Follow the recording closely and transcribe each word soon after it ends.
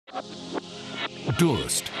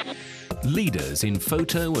Durst, leaders in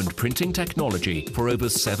photo and printing technology for over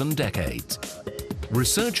 7 decades.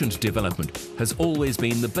 Research and development has always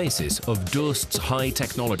been the basis of Durst's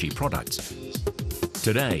high-technology products.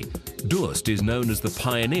 Today, Durst is known as the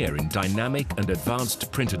pioneer in dynamic and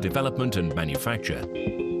advanced printer development and manufacture.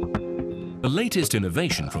 The latest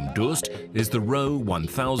innovation from Durst is the ROW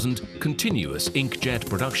 1000 continuous inkjet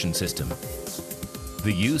production system.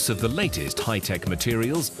 The use of the latest high-tech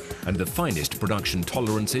materials and the finest production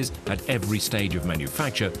tolerances at every stage of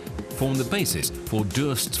manufacture form the basis for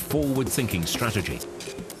Durst's forward-thinking strategy.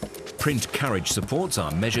 Print carriage supports are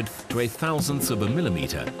measured to a thousandth of a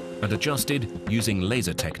millimeter and adjusted using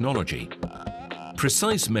laser technology.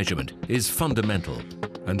 Precise measurement is fundamental,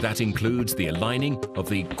 and that includes the aligning of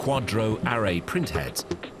the quadro array print heads.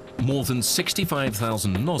 More than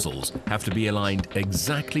 65,000 nozzles have to be aligned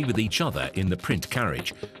exactly with each other in the print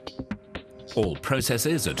carriage. All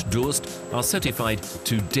processes at Durst are certified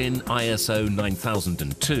to DIN ISO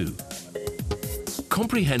 9002.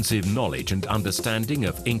 Comprehensive knowledge and understanding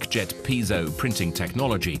of inkjet piezo printing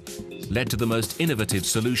technology led to the most innovative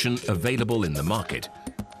solution available in the market,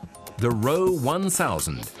 the ROW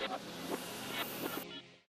 1000.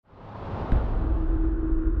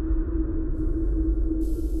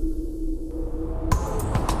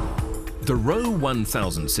 The ROW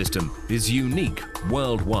 1000 system is unique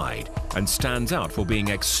worldwide and stands out for being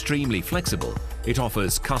extremely flexible. It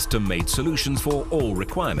offers custom-made solutions for all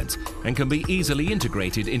requirements and can be easily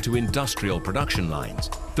integrated into industrial production lines.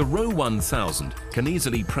 The ROW 1000 can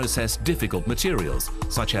easily process difficult materials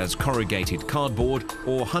such as corrugated cardboard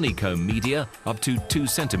or honeycomb media up to 2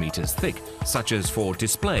 centimeters thick, such as for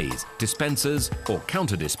displays, dispensers or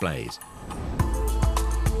counter displays.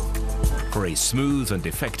 For a smooth and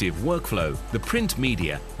effective workflow, the print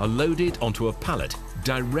media are loaded onto a pallet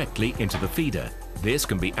directly into the feeder. This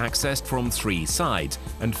can be accessed from 3 sides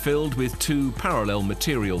and filled with 2 parallel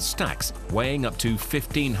material stacks weighing up to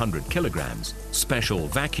 1,500 kilograms. Special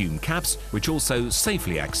vacuum caps, which also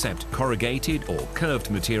safely accept corrugated or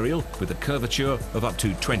curved material with a curvature of up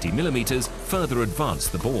to 20 millimeters, further advance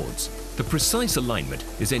the boards. The precise alignment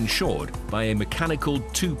is ensured by a mechanical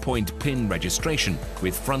 2-point pin registration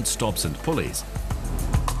with front stops and pulleys.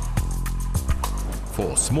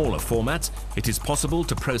 For smaller formats, it is possible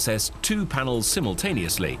to process 2 panels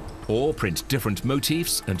simultaneously or print different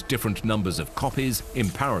motifs and different numbers of copies in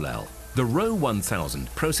parallel. The ROW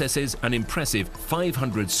 1000 processes an impressive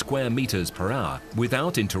 500 square meters per hour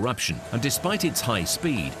without interruption, and despite its high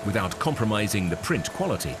speed, without compromising the print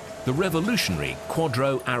quality. The revolutionary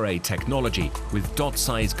quadro array technology with dot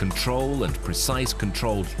size control and precise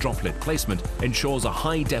controlled droplet placement ensures a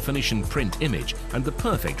high-definition print image and the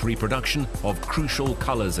perfect reproduction of crucial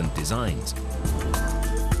colors and designs.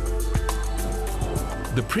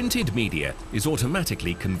 The printed media is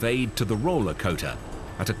automatically conveyed to the roller coater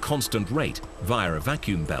at a constant rate via a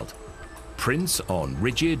vacuum belt. Prints on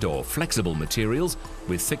rigid or flexible materials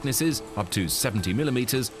with thicknesses up to 70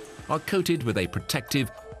 millimeters are coated with a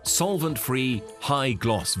protective, solvent-free,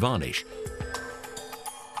 high-gloss varnish.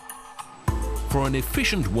 For an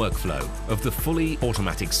efficient workflow of the fully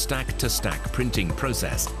automatic stack-to-stack printing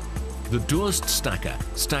process, the Durst stacker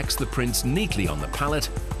stacks the prints neatly on the pallet,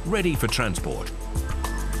 ready for transport.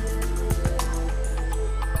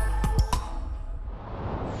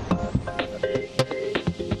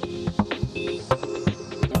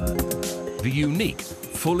 The unique,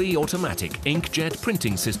 fully automatic inkjet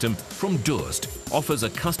printing system from Durst offers a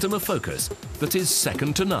customer focus that is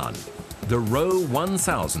second to none. The ROW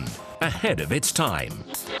 1000, ahead of its time.